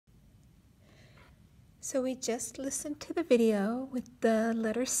So we just listened to the video with the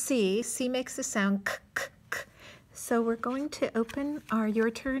letter C. C makes the sound k, k, k. So we're going to open our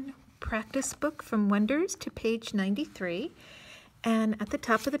Your Turn practice book from Wonders to page 93. And at the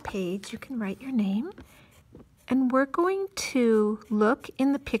top of the page, you can write your name. And we're going to look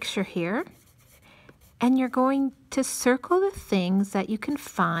in the picture here. And you're going to circle the things that you can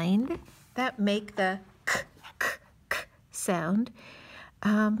find that make the k, k, k sound.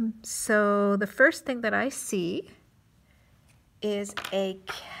 So the first thing that I see is a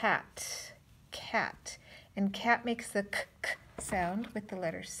cat. Cat. And cat makes the k, k sound with the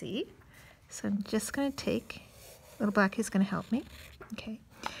letter C. So I'm just going to take, Little Blackie's going to help me. Okay.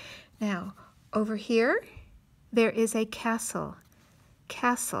 Now, over here, there is a castle.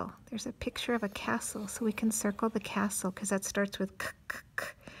 Castle. There's a picture of a castle, so we can circle the castle because that starts with k, k, k.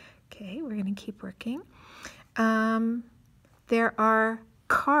 Okay, we're going to keep working. There are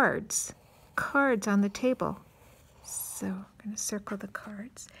cards on the table. So I'm going to circle the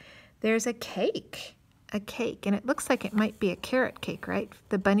cards. There's a cake, and it looks like it might be a carrot cake, right?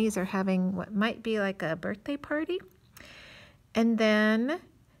 The bunnies are having what might be like a birthday party. And then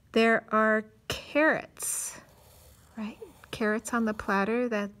there are carrots, right? Carrots on the platter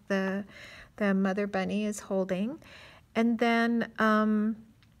that the mother bunny is holding. And then,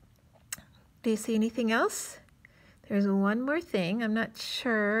 do you see anything else? There's one more thing. I'm not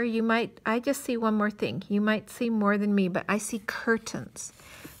sure. I just see one more thing. You might see more than me, but I see curtains.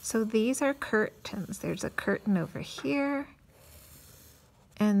 So these are curtains. There's a curtain over here.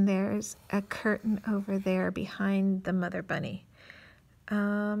 And there's a curtain over there behind the mother bunny.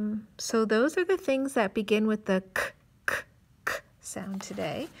 So those are the things that begin with the k, k, k sound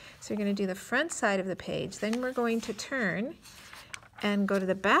today. So you're going to do the front side of the page. Then we're going to turn and go to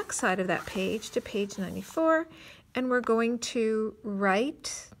the back side of that page to page 94. And we're going to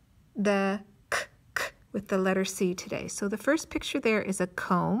write the k, k with the letter C today. So the first picture there is a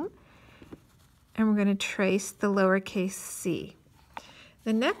comb, and we're going to trace the lowercase c.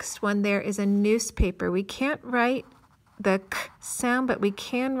 The next one there is a newspaper. We can't write the k sound, but we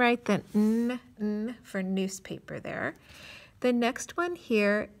can write the n for newspaper there. The next one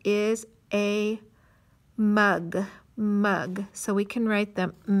here is a mug. So we can write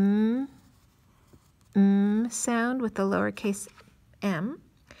the sound with the lowercase m.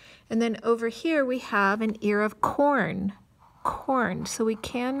 And then over here we have an ear of corn. So we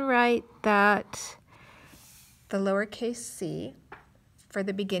can write that, the lowercase c, for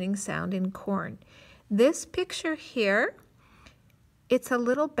the beginning sound in corn. This picture here, it's a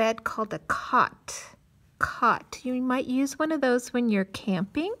little bed called a cot. You might use one of those when you're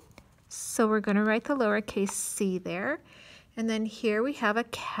camping. So we're going to write the lowercase c there. And then here we have a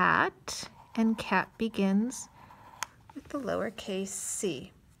cat, and cat begins with the lowercase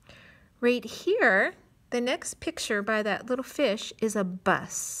c. Right here, the next picture by that little fish is a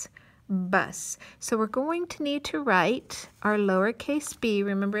bus. So we're going to need to write our lowercase b.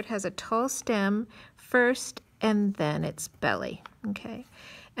 Remember, it has a tall stem first, and then its belly. Okay.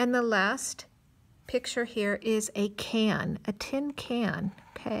 And the last picture here is a can, a tin can.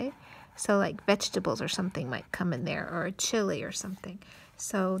 Okay. So like vegetables or something might come in there, or a chili or something.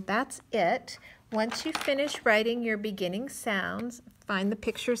 So that's it. Once you finish writing your beginning sounds, find the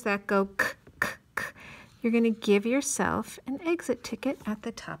pictures that go k, k, k. You're going to give yourself an exit ticket at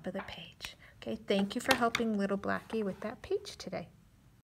the top of the page. Okay, thank you for helping Little Blackie with that page today.